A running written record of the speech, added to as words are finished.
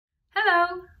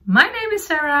Hello, my name is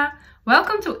Sarah.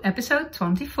 Welcome to episode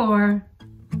 24.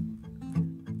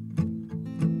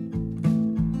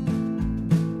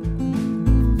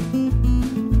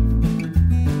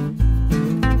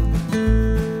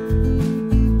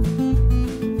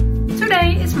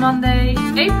 Today is Monday,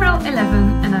 April 11,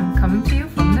 and I'm coming to you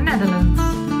from the Netherlands.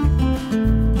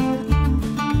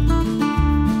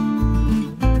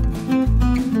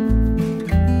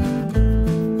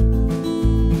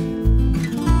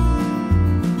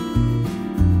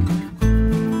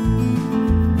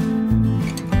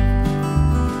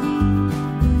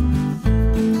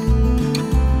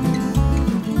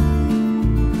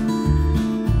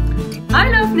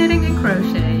 Knitting and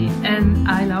crochet, and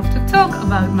I love to talk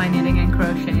about my knitting and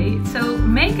crochet, so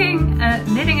making a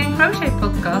knitting and crochet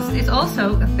podcast is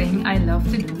also a thing I love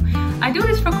to do. I do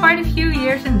this for quite a few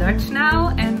years in Dutch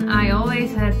now, and I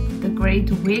always had the great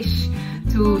wish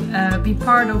to be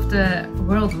part of the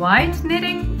worldwide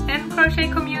knitting and crochet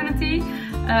community.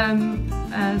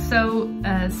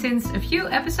 Since a few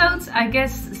episodes, I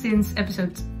guess since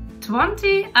episode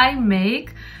 20, I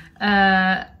make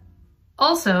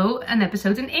also an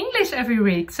episode in English every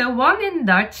week. So one in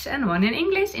Dutch and one in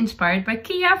English, inspired by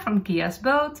Kia from Kia's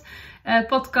Boat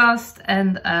podcast.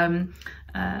 And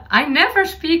I never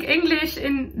speak English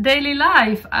in daily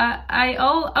life. I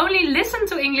only listen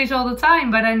to English all the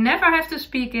time, but I never have to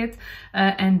speak it.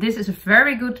 And this is a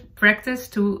very good practice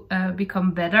to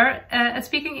become better at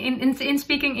speaking in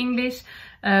speaking English.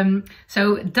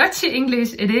 So Dutch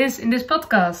English it is in this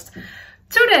podcast.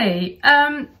 Today,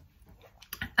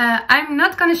 I'm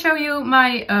not going to show you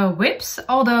my whips,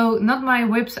 although not my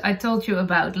whips I told you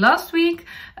about last week.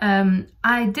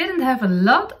 I didn't have a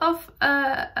lot of,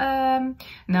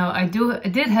 no, I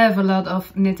did have a lot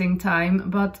of knitting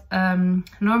time, but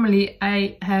normally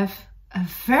I have a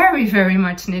very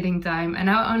much knitting time, and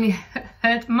I only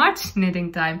had much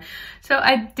knitting time. So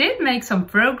I did make some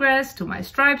progress to my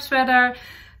striped sweater,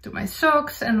 to my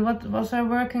socks, and what was I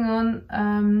working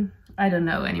on? I don't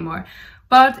know anymore.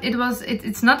 But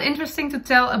it's not interesting to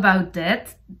tell about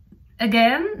that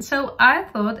again. So I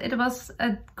thought it was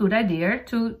a good idea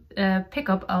to pick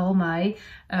up all my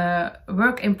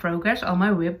work in progress, all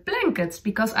my whip blankets,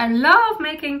 because I love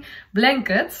making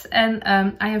blankets. And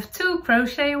I have two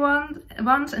crochet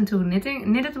ones and two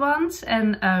knitted ones,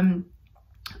 and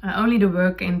only the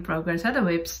work in progress are the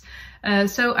whips.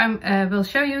 So I will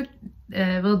show you,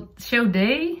 will show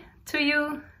they to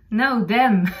you. No,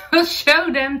 them. We'll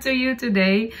show them to you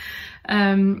today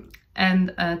and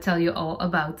tell you all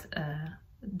about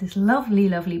this lovely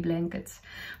blankets.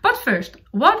 But first,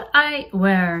 what I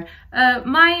wear.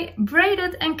 My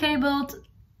braided and cabled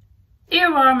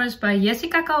earwarmers by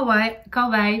Jessika.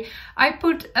 I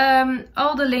put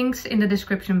all the links in the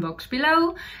description box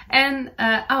below. And,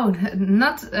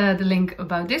 not the link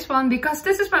about this one, because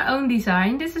this is my own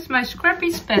design. This is my Scrappy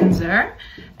Spencer.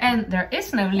 And there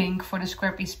is no link for the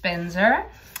Scrappy Spencer.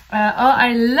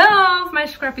 I love my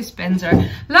Scrappy Spencer.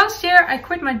 Last year I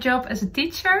quit my job as a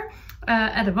teacher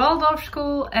at a Waldorf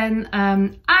school, and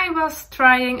I was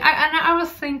trying, I was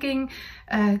thinking,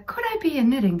 could I be a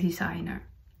knitting designer?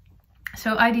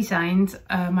 So I designed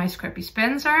my Scrappy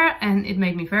Spencer, and it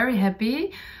made me very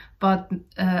happy, but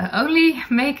only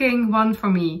making one for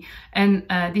me, and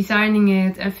designing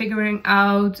it and figuring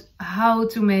out how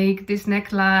to make this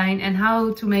neckline and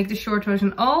how to make the short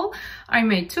version all. I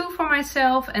made two for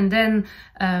myself, and then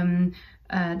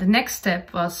the next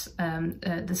step was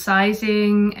the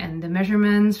sizing and the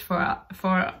measurements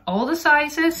for all the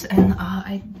sizes, and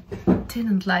I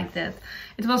didn't like that.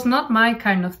 It was not my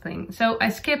kind of thing. So I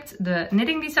skipped the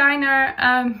knitting designer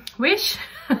wish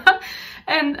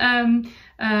and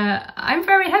I'm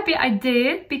very happy I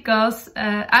did, because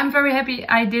I'm very happy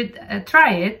I did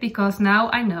try it, because now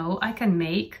I know I can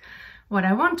make what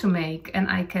I want to make, and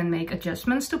I can make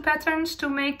adjustments to patterns to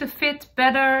make the fit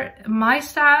better my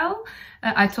style.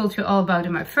 I told you all about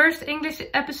in my first English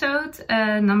episode,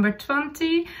 number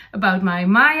 20, about my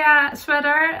Maya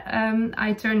sweater.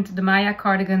 I turned the Maya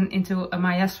cardigan into a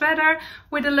Maya sweater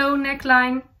with a low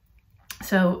neckline.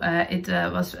 So it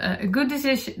was a good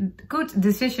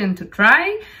decision to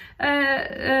try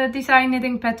design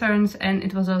knitting patterns, and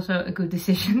it was also a good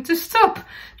decision to stop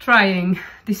trying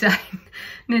design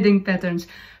knitting patterns.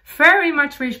 Very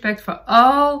much respect for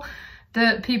all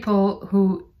the people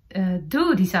who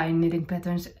do design knitting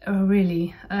patterns.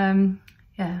 Really,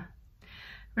 yeah,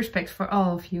 respect for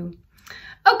all of you.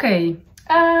 Okay.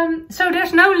 So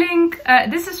there's no link.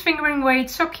 This is fingering weight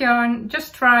sock yarn, just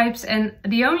stripes, and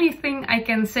the only thing I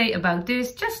can say about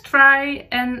this, just try.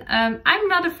 And I'm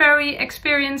not a very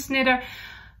experienced knitter,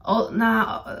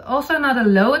 Now, also not a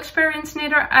low experience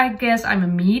knitter. I guess I'm a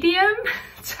medium.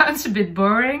 It sounds a bit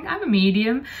boring. I'm a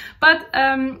medium. But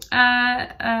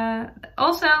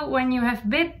also when you have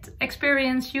bit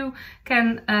experience, you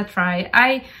can try.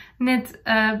 I knit,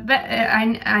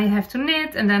 I have to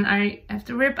knit and then I have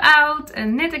to rip out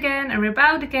and knit again and rip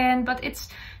out again. But it's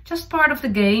just part of the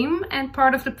game and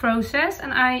part of the process,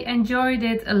 and I enjoyed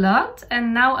it a lot.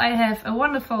 And now I have a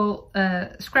wonderful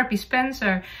Scrappy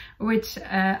Spencer, which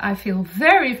I feel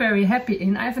very, very happy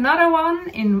in. I have another one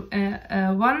in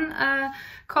one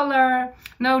color.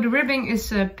 No, the ribbing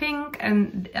is pink,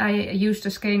 and I used a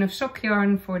skein of sock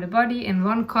yarn for the body in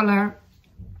one color.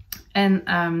 And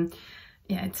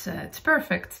yeah, it's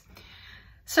perfect.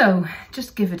 So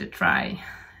just give it a try.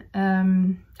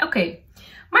 Okay,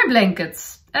 my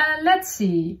blankets. Let's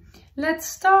see. Let's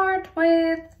start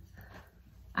with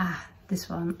this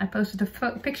one. I posted a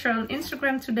picture on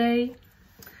Instagram today.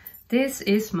 This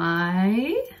is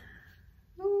my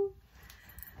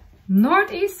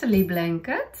Northeasterly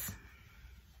blanket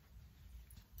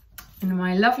in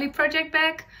my lovely project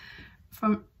bag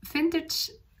from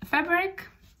Vintage Fabric.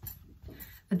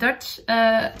 A Dutch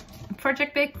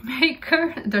project bag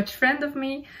maker, a Dutch friend of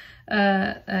me,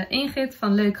 Ingrid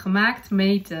van Leuk Gemaakt,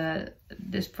 made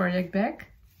this project bag,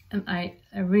 and I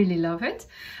really love it.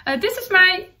 This is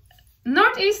my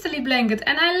Northeasterly blanket,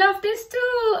 and I love this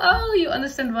too. Oh, you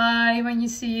understand why when you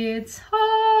see it.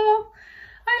 Oh,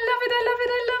 I love it, I love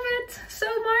it, I love it so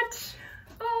much.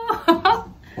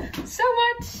 Oh, so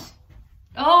much.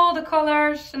 All the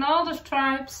colors and all the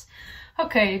stripes.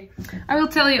 Okay, I will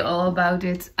tell you all about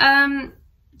it.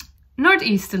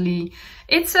 Northeasterly.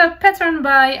 It's a pattern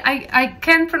by, I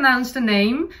can't pronounce the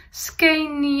name,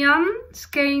 Skeinanigans.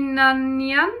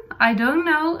 I don't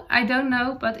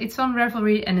know, but it's on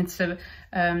Ravelry, and it's a,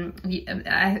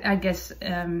 I guess,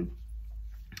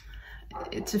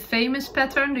 it's a famous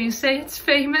pattern. Do you say it's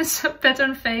famous?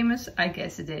 Pattern famous? I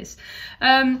guess it is.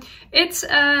 It's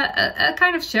a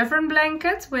kind of chevron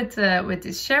blanket with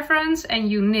these chevrons, and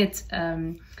you knit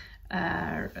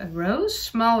rows,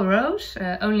 small rows,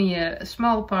 only a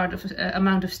small part of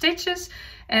amount of stitches,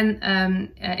 and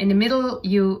in the middle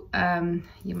you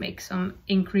make some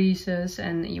increases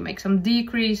and you make some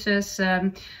decreases.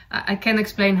 I can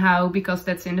explain how, because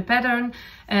that's in the pattern.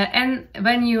 And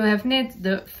when you have knit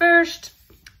the first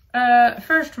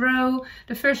row,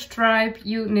 the first stripe,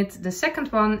 you knit the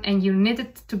second one and you knit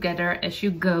it together as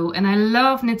you go. And I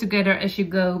love knit together as you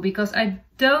go because I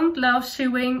don't love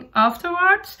sewing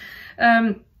afterwards.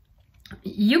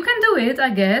 You can do it, I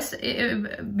guess,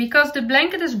 because the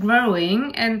blanket is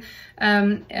growing, and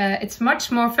it's much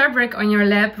more fabric on your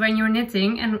lap when you're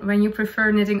knitting, and when you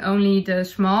prefer knitting only the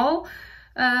small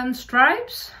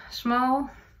stripes, small,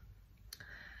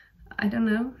 I don't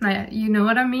know, you know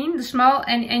what I mean, the small,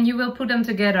 and you will put them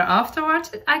together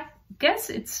afterwards. I guess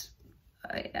it's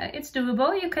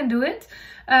doable, you can do it,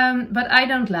 but I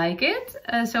don't like it,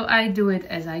 so I do it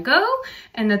as I go,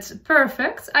 and that's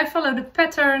perfect. I follow the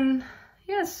pattern.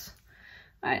 Yes,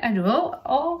 I do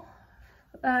all.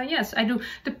 Yes, I do.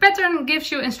 The pattern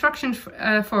gives you instructions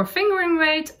for fingering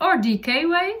weight or DK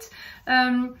weight,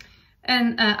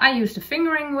 and I use the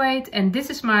fingering weight, and this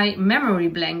is my memory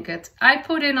blanket. I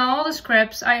put in all the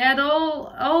scraps. I add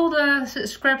all the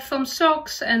scraps from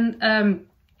socks and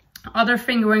other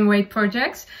fingering weight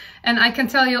projects, and I can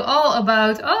tell you all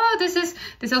about, oh, this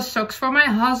are socks for my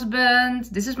husband,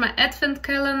 this is my advent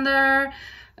calendar,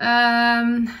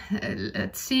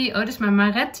 let's see, oh, this is my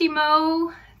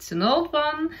Marettimo, it's an old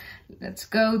one. Let's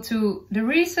go to the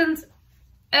recent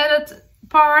added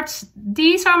parts.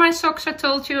 These are my socks I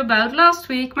told you about last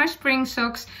week, my spring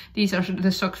socks. These are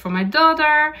the socks for my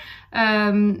daughter.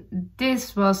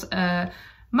 This was a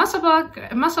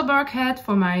musclebark hat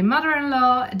for my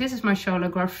mother-in-law. This is my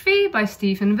Charlographie by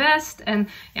Stephen West, and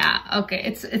yeah, okay,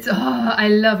 it's oh, I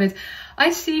love it.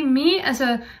 I see me as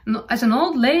an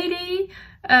old lady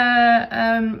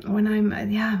when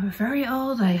I'm very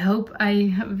old. I hope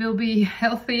I will be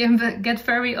healthy and get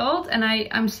very old, and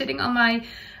I'm sitting on my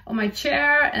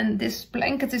chair, and this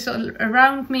blanket is all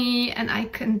around me, and I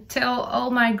can tell all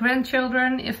my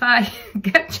grandchildren, if I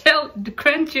get the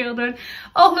grandchildren,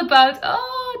 all about,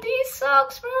 oh, these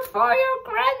socks were for your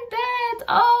granddad,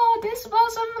 oh, this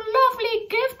was a lovely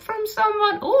gift from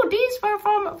someone, oh, these were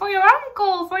for your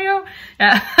uncle, for your,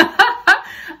 yeah.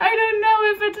 I don't know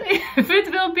if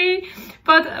it will be,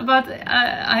 but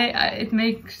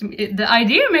the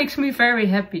idea makes me very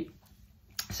happy.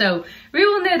 So we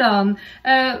will knit on.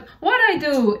 What I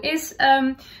do is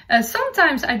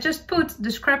sometimes I just put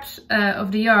the scraps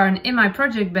of the yarn in my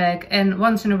project bag, and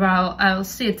once in a while I'll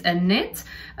sit and knit.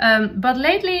 But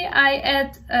lately I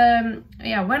add,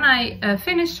 when I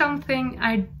finish something,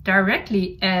 I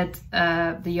directly add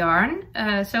the yarn.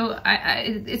 So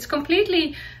it's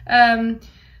completely,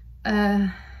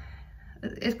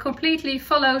 it completely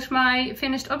follows my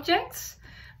finished objects,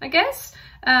 I guess.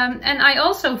 And I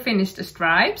also finished the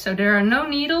stripe, so there are no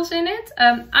needles in it.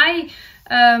 I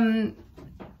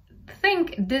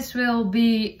think this will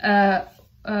be a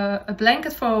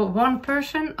blanket for one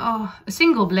person. Oh, a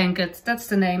single blanket, that's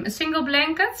the name. A single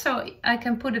blanket, so I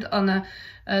can put it on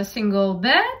a single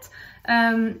bed.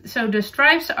 So the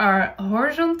stripes are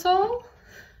horizontal.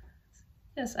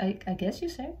 Yes, I guess you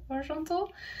say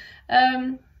horizontal.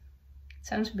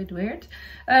 Sounds a bit weird.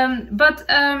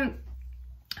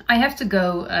 I have to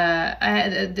go,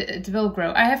 it will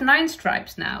grow. I have 9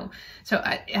 stripes now. So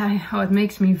it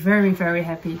makes me very, very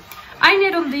happy. I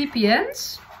knit on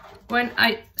DPNs. When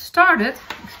I started,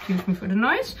 excuse me for the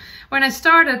noise. When I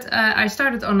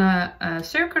started on a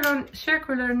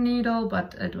circular needle,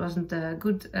 but it wasn't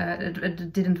good,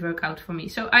 it didn't work out for me.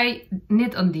 So I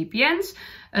knit on DPNs,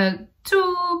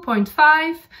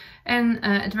 2.5, and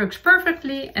it works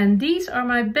perfectly. And these are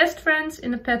my best friends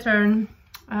in the pattern.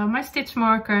 My stitch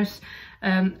markers.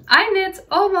 I knit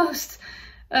almost,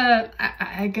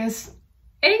 I guess,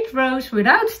 8 rows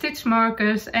without stitch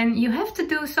markers, and you have to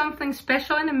do something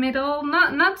special in the middle,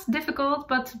 not difficult,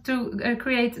 but to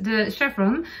create the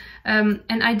chevron. And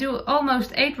I do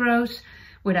almost 8 rows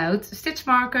without stitch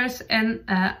markers, and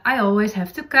I always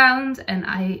have to count, and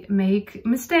I make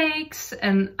mistakes,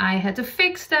 and I had to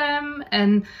fix them.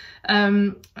 And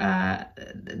then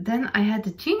I had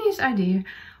the genius idea.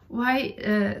 Why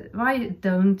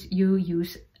don't you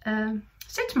use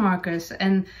stitch markers?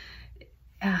 And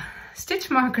stitch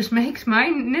markers makes my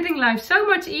knitting life so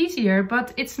much easier,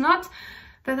 but it's not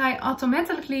that I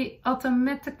automatically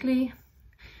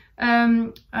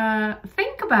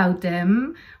think about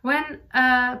them when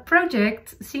a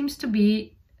project seems to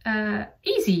be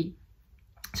easy.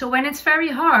 So when it's very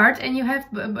hard, and you have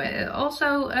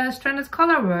also stranded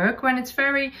color work, when it's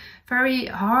very, very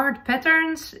hard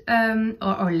patterns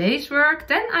or lace work,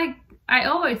 then I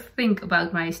always think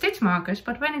about my stitch markers.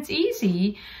 But when it's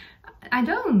easy, I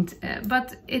don't.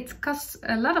 But it costs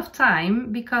a lot of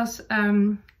time because,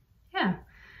 I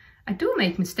do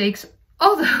make mistakes,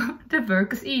 although the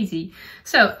work is easy.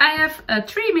 So I have a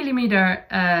 3mm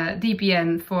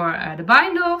DPN for the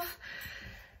bind off,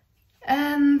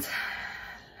 and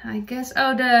I guess,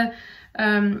 I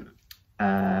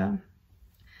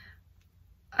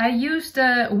use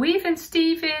the weave and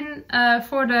steeve in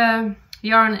for the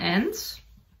yarn ends,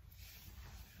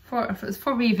 for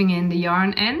weaving in the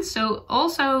yarn ends. So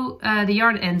also the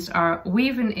yarn ends are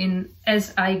weaving in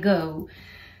as I go.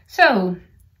 So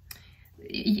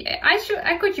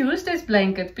I could use this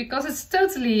blanket because it's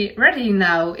totally ready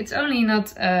now. It's only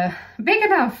not big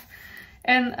enough,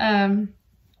 and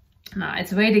now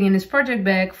it's waiting in this project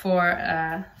bag for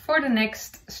the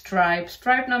next stripe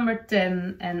number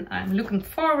 10, and I'm looking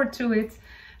forward to it.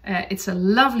 It's a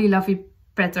lovely, lovely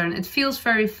pattern. It feels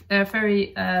very,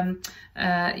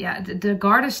 the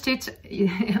garter stitch.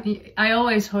 I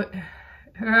always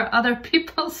hear other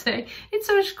people say it's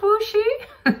so squishy.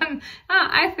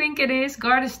 I think it is.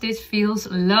 Garter stitch feels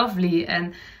lovely,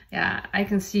 and yeah, I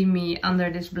can see me under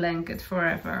this blanket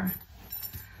forever.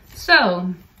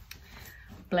 So,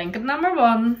 blanket number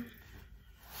 1.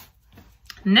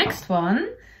 Next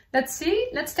one, let's see,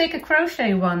 let's take a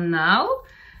crochet one now.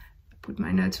 Put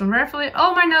my notes on Ravelry.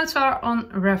 All my notes are on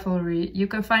Ravelry. You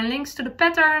can find links to the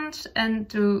patterns and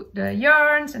to the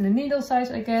yarns and the needle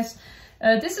size, I guess.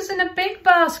 This is in a big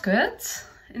basket,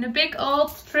 in a big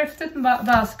old thrifted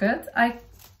basket. Yeah,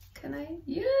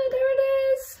 there it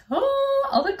is. Oh,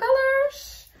 all the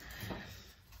colors.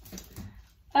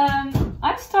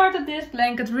 I started this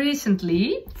blanket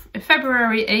recently,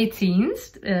 February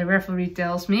 18th, Ravelry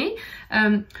tells me.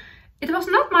 It was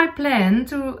not my plan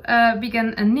to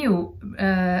begin a new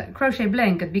crochet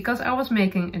blanket, because I was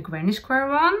making a granny square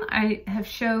one. I have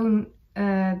shown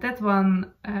that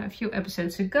one a few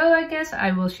episodes ago, I guess. I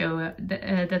will show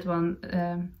that one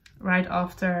right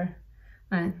after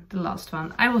the last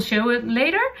one. I will show it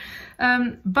later.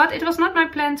 But it was not my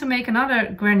plan to make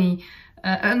another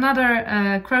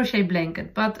crochet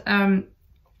blanket. But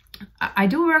I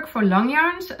do work for Long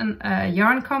Yarns, a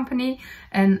yarn company,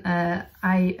 and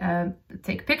I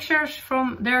take pictures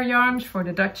from their yarns for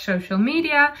the Dutch social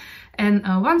media. And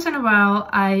once in a while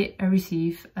I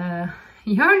receive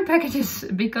yarn packages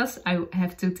because I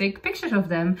have to take pictures of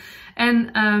them.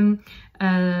 And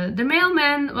the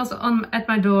mailman was at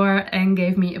my door and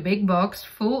gave me a big box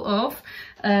full of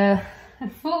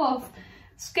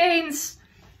skeins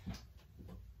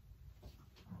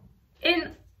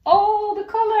in all the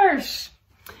colors.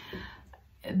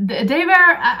 They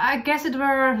were, I guess it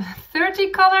were 30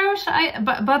 colors.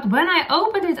 But when I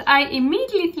opened it, I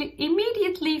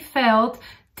immediately felt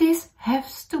this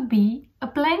has to be a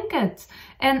blanket.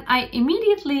 And I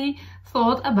immediately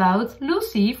thought about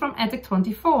Lucy from Attic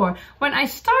 24. When I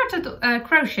started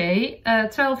crochet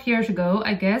 12 years ago,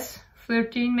 I guess,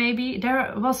 13 maybe,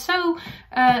 there was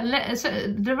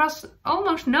there was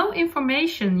almost no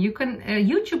information. You can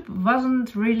YouTube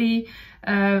wasn't really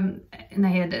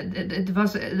it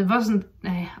wasn't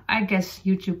I guess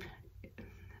YouTube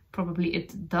probably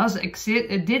it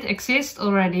did exist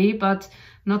already, but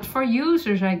not for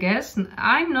users, I guess.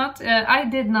 I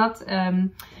did not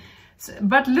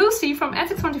but Lucy from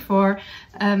Attic 24,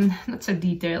 not so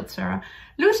detailed, Sarah.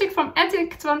 Lucy from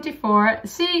Attic 24,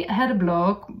 she had a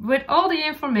blog with all the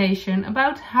information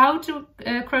about how to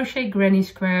crochet granny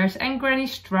squares and granny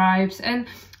stripes and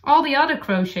all the other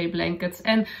crochet blankets.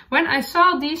 And when I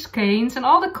saw these skeins and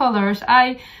all the colors,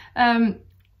 I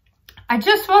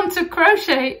just want to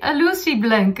crochet a Lucy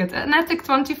blanket, an Attic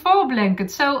 24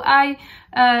 blanket. So I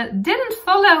didn't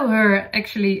follow her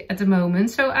actually at the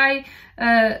moment. So I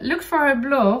looked for her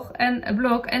blog,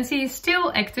 and she is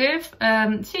still active.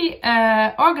 She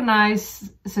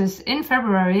organizes in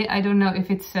February, I don't know if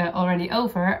it's already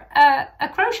over, a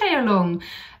crochet along,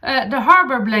 the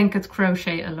Harbour blanket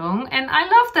crochet along, and I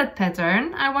love that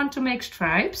pattern. I want to make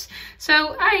stripes,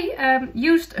 so I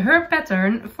used her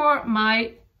pattern for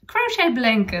my crochet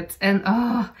blanket, and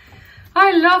oh,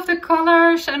 I love the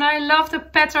colors and I love the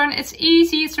pattern. It's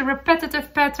easy, it's a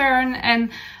repetitive pattern,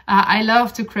 and I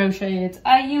love to crochet it.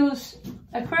 I use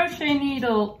a crochet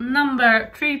needle number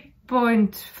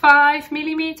 3.5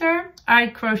 millimeter.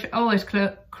 I always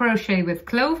crochet with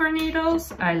clover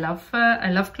needles. I love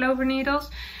clover needles.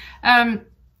 And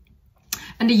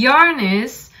the yarn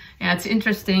is, yeah, it's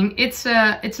interesting. It's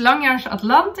Long Yarns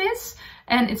Atlantis.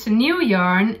 And it's a new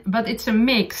yarn, but it's a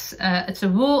mix. It's a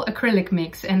wool acrylic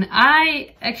mix. And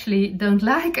I actually don't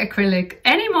like acrylic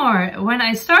anymore. When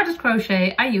I started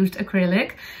crochet, I used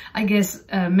acrylic. I guess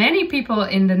many people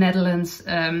in the Netherlands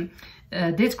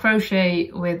did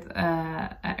crochet with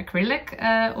acrylic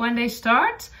when they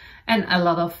start. And a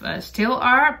lot of still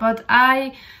are. But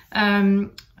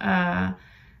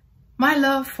my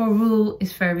love for wool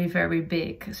is very, very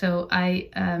big. So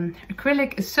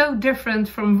acrylic is so different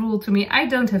from wool to me. I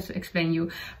don't have to explain you.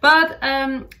 But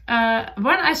when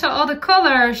I saw all the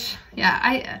colors,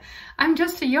 yeah, I'm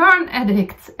just a yarn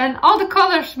addict. And all the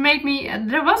colors made me,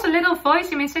 there was a little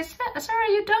voice in me that said, Sarah,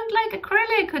 you don't like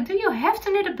acrylic. Do you have to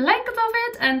knit a blanket of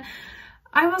it? And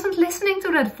I wasn't listening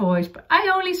to that voice, but I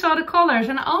only saw the colors,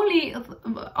 and all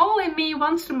in me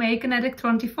wants to make an Attic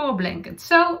 24 blanket.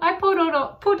 So I put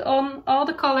on all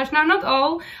the colors. Now, not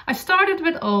all. I started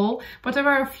with all, but there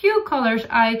were a few colors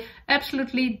I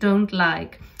absolutely don't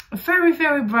like. A very,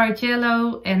 very bright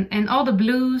yellow and all the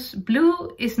blues.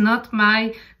 Blue is not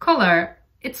my color.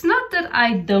 It's not that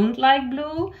I don't like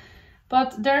blue,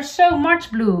 but there's so much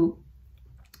blue.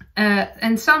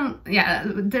 And some, yeah,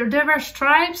 there were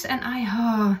stripes, and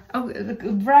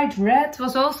bright red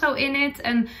was also in it,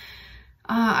 and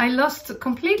I lost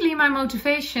completely my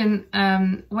motivation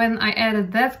when I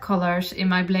added that colors in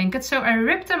my blanket. So I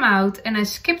ripped them out and I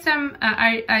skipped them.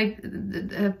 I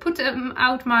put them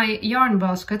out my yarn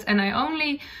basket, and I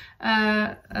only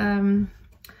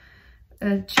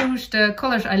choose the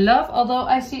colors I love, although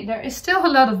I see there is still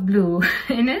a lot of blue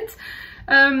in it.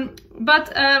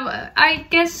 But I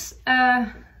guess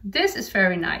this is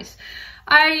very nice.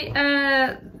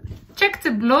 I checked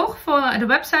the blog for the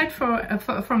website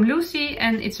from Lucy,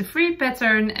 and it's a free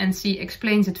pattern, and she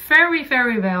explains it very,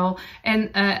 very well. And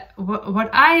what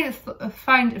I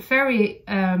find very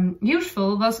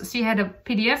useful was she had a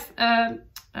PDF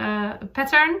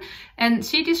pattern, and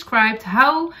she described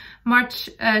how much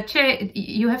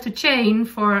you have to chain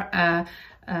for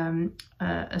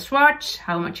a swatch,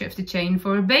 how much you have to chain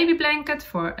for a baby blanket,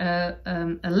 for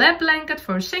a lap blanket,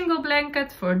 for a single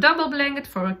blanket, for a double blanket,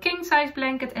 for a king size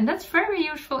blanket. And that's very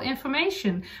useful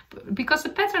information, because the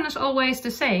pattern is always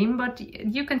the same, but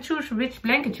you can choose which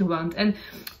blanket you want. And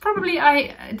probably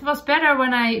it was better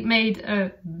when I made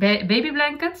a baby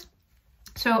blanket,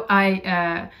 so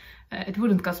it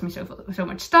wouldn't cost me so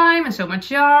much time and so much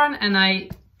yarn, and I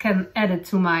can add it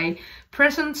to my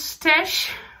present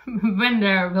stash when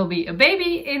there will be a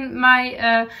baby in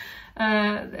my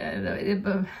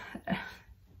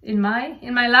in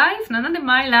my life. No, not in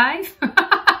my life.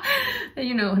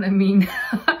 You know what I mean.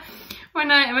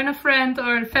 When a friend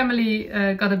or family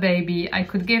got a baby, I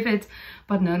could give it,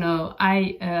 but no,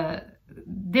 I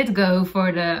did go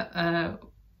for the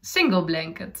single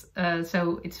blanket.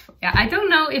 So it's, yeah, I don't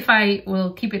know if I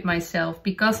will keep it myself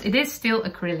because it is still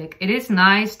acrylic. It is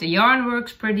nice, the yarn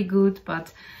works pretty good,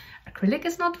 but acrylic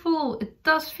is not wool. It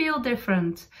does feel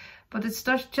different, but it's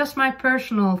just my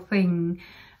personal thing.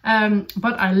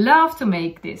 But I love to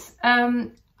make this.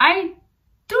 I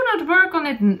do not work on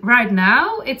it right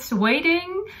now, it's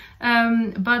waiting,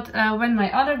 but when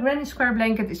my other granny square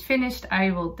blanket is finished,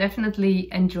 I will definitely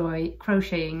enjoy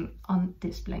crocheting on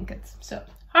this blanket. So,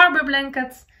 Harbour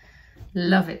blanket,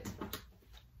 love it.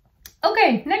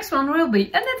 Okay, next one will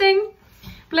be a knitting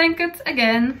blanket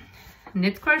again.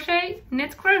 Knit, crochet,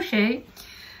 knit, crochet.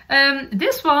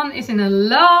 This one is in a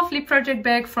lovely project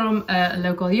bag from a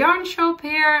local yarn shop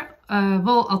here,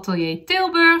 Wol Atelier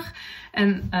Tilburg.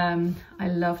 And I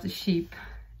love the sheep.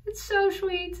 It's so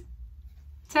sweet.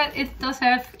 It does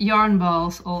have yarn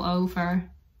balls all over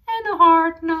and a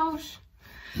hard nose.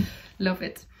 Love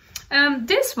it.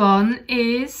 This one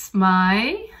is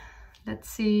my, let's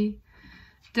see,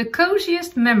 the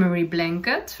Coziest memory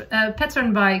blanket,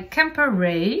 patterned by Kemper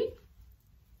Wray.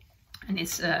 And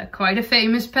it's quite a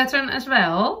famous pattern as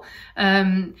well.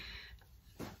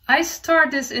 I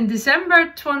started this in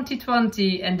December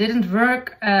 2020 and didn't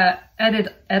work at it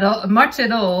much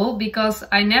at all because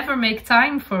I never make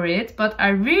time for it, but I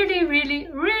really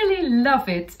love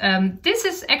it. This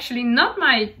is actually not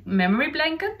my memory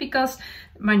blanket because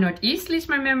my Northeasterly is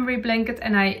my memory blanket,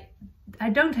 and I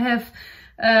don't have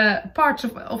parts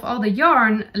of all the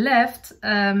yarn left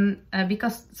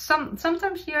because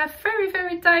sometimes you have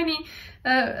very tiny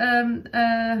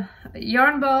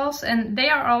yarn balls, and they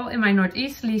are all in my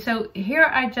Northeasterly. So here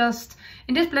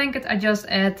in this blanket I just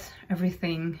add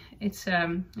everything. It's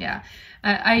yeah,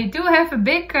 I do have a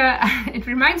big it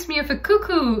reminds me of a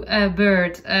cuckoo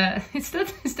bird. Is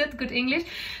that good English?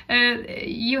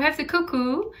 You have the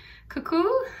cuckoo.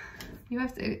 You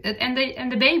have to,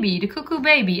 and the baby, the cuckoo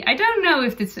baby. I don't know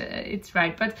if it's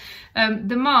right, but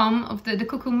the mom of the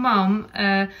cuckoo mom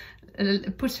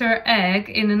puts her egg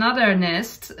in another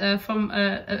nest from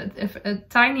a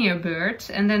tinier bird,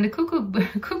 and then the the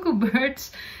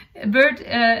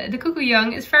cuckoo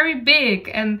young is very big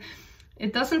and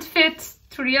it doesn't fit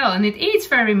to the owl, and it eats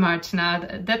very much now.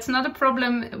 That's not a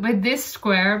problem with this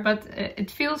square, but it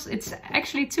feels it's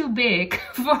actually too big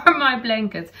for my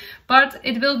blanket. But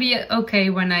it will be okay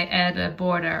when I add a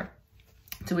border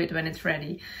to it when it's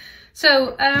ready.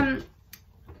 So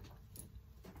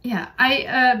yeah,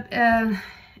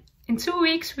 in 2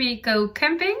 weeks we go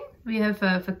camping. We have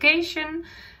a vacation,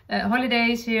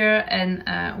 holidays here, and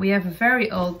we have a very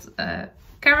old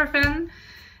caravan,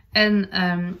 and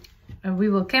we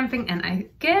will camping, and I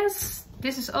guess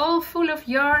this is all full of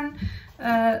yarn,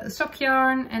 sock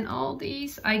yarn and all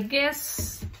these. I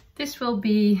guess this will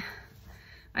be,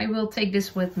 I will take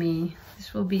this with me.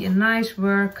 This will be a nice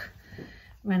work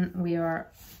when we are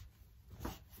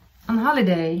on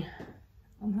holiday.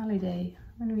 When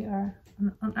we are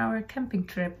on our camping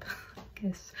trip, I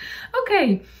guess.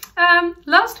 Okay,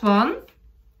 last one.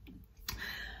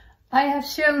 I have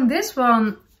shown this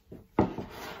one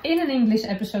in an English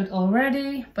episode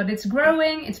already, but it's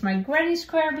growing. It's my granny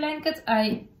square blanket.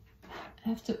 I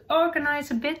have to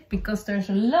organize a bit because there's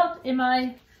a lot in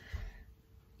my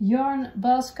yarn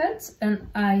basket, and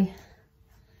I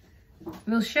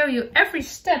will show you every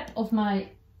step of my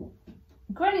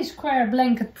granny square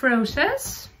blanket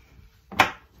process.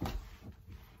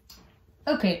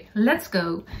 Okay, let's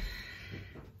go.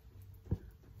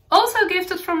 Also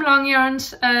gifted from Long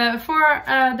Yarns for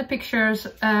the pictures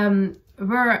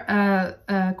were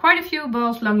quite a few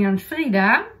balls Long Yarns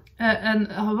Frida, and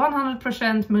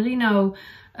 100% merino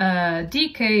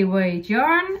DK weight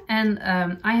yarn, and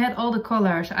I had all the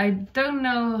colors. I don't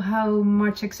know how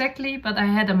much exactly, but I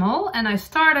had them all, and I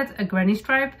started a granny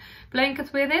stripe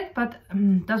blanket with it, but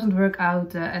doesn't work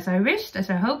out as I wished, as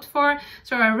I hoped for.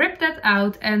 So I ripped that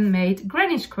out and made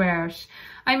granny squares.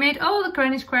 I made all the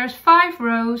granny squares 5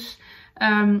 rows,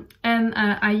 and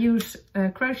I use a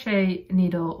crochet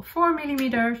needle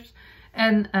 4mm,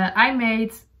 and I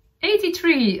made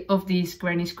 83 of these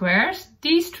granny squares.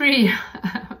 These 3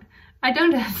 I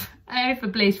have a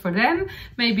place for them.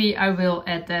 Maybe I will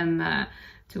add them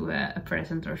to a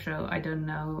present or so, I don't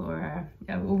know, or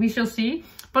yeah, we shall see.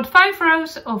 But 5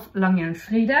 rows of Long Yarns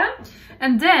Frida,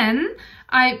 and then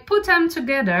I put them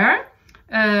together.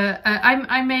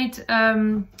 I made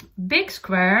big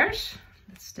squares.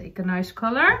 Let's take a nice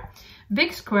color.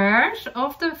 big squares.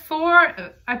 Of the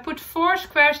 4, I put 4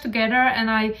 squares together, and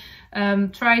I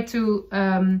try to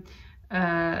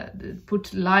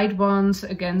put light ones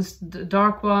against the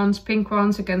dark ones, pink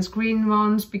ones against green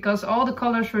ones, because all the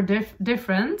colors were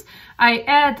different. I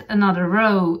add another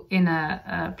row in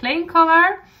a plain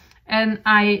color, and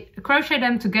I crochet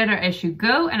them together as you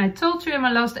go. And I told you in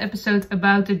my last episode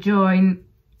about the join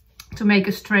to make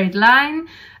a straight line,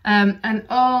 and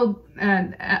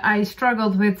I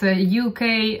struggled with the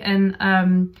UK and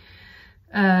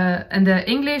the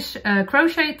English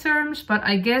crochet terms, but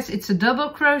I guess it's a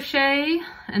double crochet,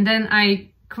 and then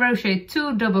I crochet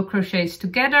 2 double crochets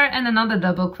together and another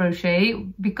double crochet,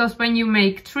 because when you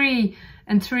make 3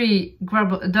 and 3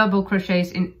 double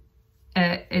crochets in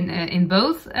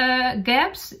both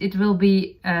gaps, it will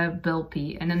be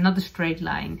bulky and another straight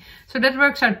line. So that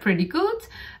works out pretty good.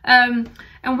 And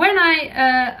when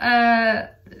I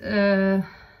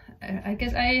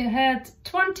guess I had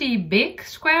 20 big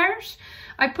squares,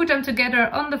 I put them together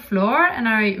on the floor and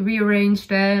I rearranged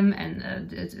them,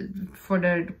 and for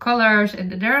the colors,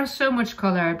 and there is so much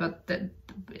color, but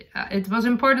it was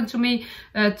important to me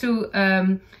to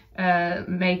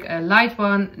make a light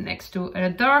one next to a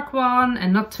dark one,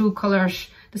 and not 2 colors,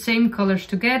 the same colors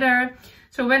together.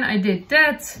 So when I did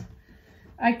that,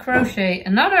 I crochet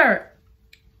another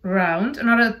round,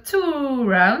 another 2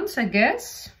 rounds, I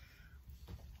guess.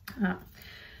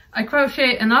 I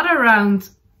crochet another round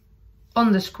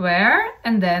on the square,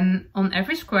 and then on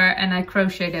every square, and I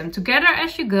crochet them together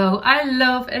as you go. I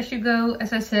love as you go,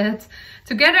 as I said,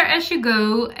 together as you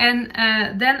go. And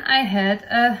then I had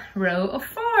a row of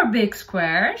 4 big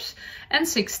squares and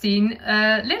 16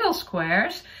 little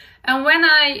squares. And when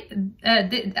I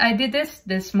did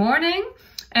this morning,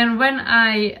 and when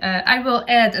I will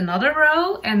add another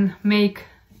row and make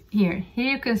here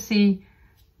you can see,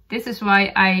 this is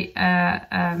why I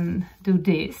do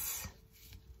this,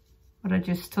 what I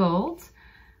just told.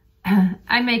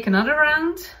 I make another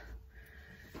round,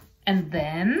 and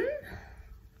then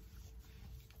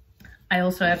I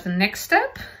also have the next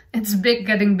step. It's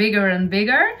getting bigger and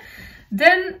bigger.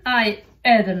 Then I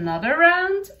add another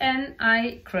round and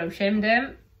I crochet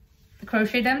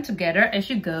them together as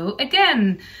you go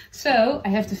again. So I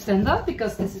have to stand up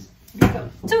because this is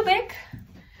become too big.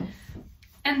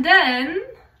 And then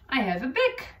I have a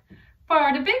big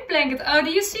part, a big blanket. Oh,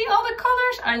 do you see all the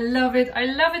colors? I love it. I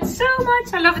love it so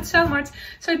much. I love it so much.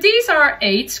 So these are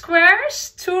 8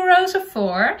 squares, 2 rows of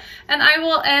 4, and I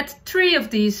will add 3 of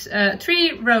these,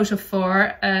 3 rows of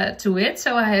 4 to it.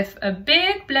 So I have a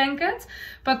big blanket,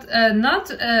 but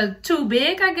not too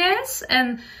big, I guess.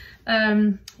 And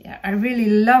yeah, I really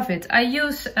love it. I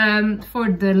use,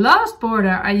 for the last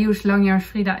border, I use Langjars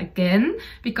Frida again,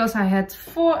 because I have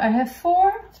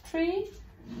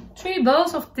 3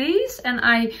 balls of these, and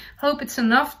I hope it's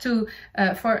enough to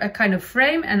for a kind of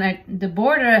frame. And the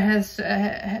border has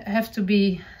to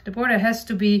be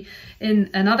in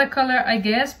another color, I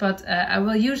guess, but I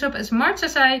will use up as much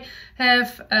as I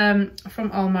have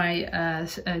from all my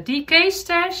DK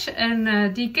stash and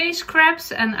DK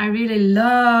scraps, and I really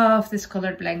love this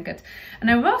colored blanket. And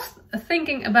I was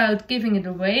thinking about giving it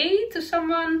away to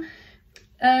someone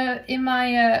in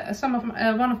my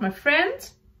one of my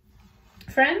friends,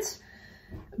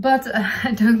 but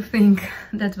I don't think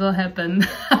that will happen.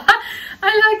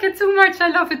 I like it too much. I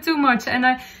love it too much, and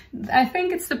I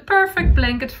think it's the perfect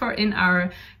blanket for in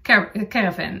our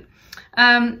caravan.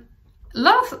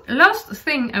 Last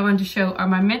thing I want to show are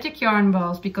my magic yarn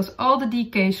balls, because all the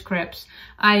DK scraps,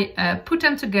 I put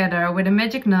them together with a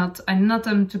magic knot. I knot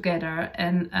them together,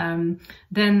 and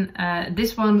then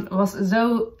this one was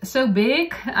so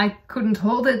big I couldn't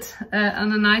hold it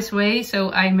in a nice way, so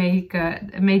I made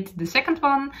the second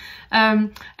one,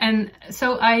 and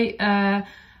so I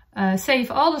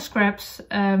save all the scraps,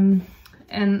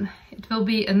 and it will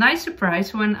be a nice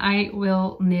surprise when I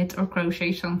will knit or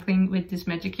crochet something with this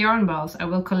magic yarn balls. I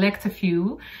will collect a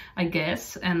few, I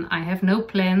guess, and I have no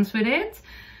plans with it,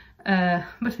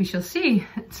 but we shall see.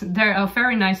 They are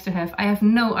very nice to have. I have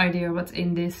no idea what's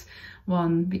in this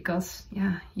one, because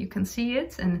yeah, you can see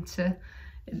it, and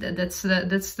it's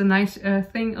that's the nice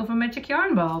thing of a magic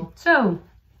yarn ball. So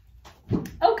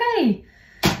okay,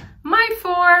 my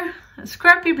 4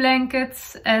 scrappy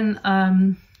blankets, and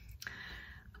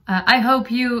I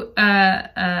hope you,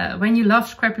 when you love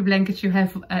scrappy blankets, you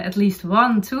have at least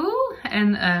one too.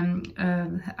 And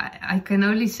I can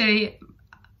only say,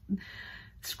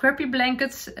 scrappy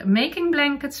blankets, making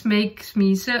blankets makes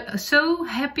me so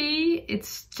happy.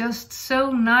 It's just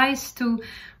so nice to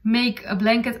make a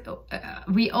blanket.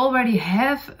 We already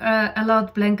have a lot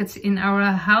of blankets in our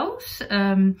house.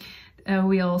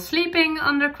 we all sleeping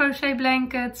under crochet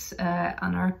blankets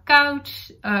on our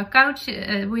couch.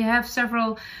 We have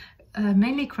several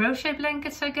mainly crochet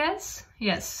blankets, I guess.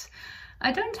 Yes,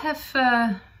 I don't have.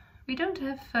 We don't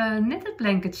have knitted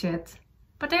blankets yet,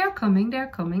 but they are coming. They are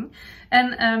coming,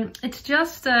 and it's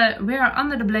just we are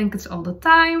under the blankets all the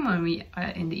time when we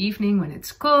in the evening when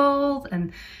it's cold,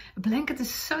 and a blanket is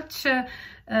such a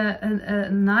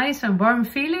nice and warm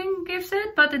feeling, gives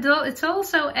it, but it's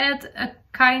also add a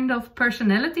kind of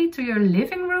personality to your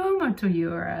living room or to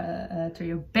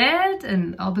your bed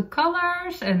and all the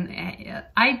colors. And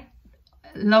I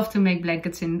love to make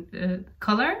blankets in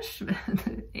colors.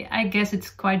 I guess it's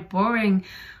quite boring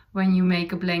when you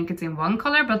make a blanket in one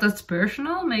color, but that's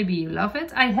personal. Maybe you love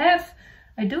it. I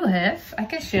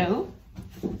can show.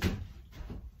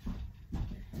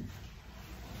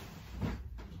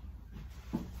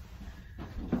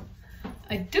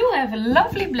 I do have a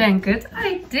lovely blanket.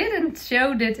 I didn't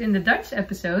show that in the Dutch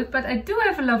episode, but I do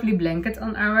have a lovely blanket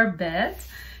on our bed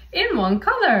in one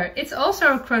color. It's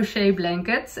also a crochet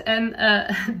blanket, and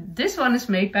this one is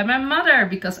made by my mother,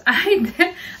 because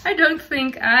I don't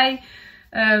think I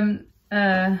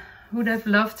would have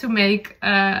loved to make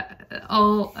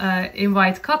all in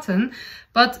white cotton,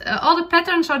 but all the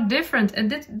patterns are different,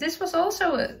 and this was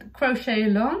also a crochet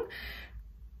along.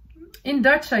 In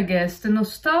Dutch, I guess, the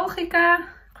Nostalgica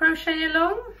crochet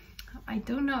along. I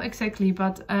don't know exactly,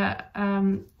 but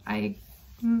I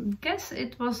guess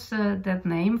it was that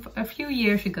name a few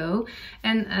years ago,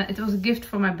 and it was a gift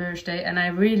for my birthday, and I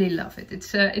really love it.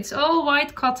 It's all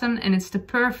white cotton, and it's the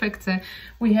perfect.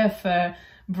 We have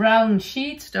brown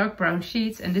sheets, dark brown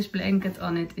sheets, and this blanket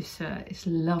on it is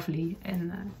lovely,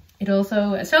 and it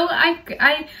also. So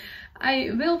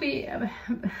I will be.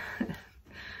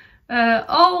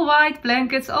 All white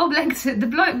blankets, the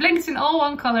blankets in all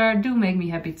one color do make me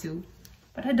happy too.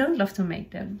 But I don't love to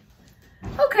make them.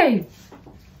 Okay,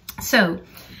 so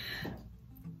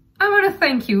I want to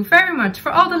thank you very much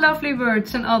for all the lovely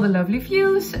words and all the lovely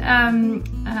views.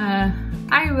 I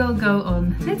will go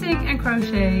on knitting and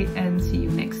crochet and see you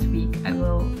next week.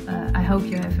 I hope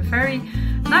you have a very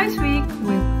nice week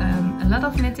with a lot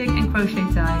of knitting and crochet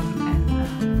time,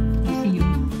 and see you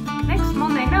next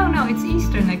Monday. No, it's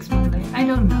Easter next Monday. I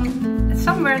don't know.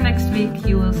 Somewhere next week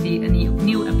you will see a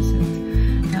new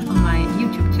episode on my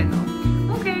YouTube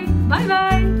channel. Okay, bye bye!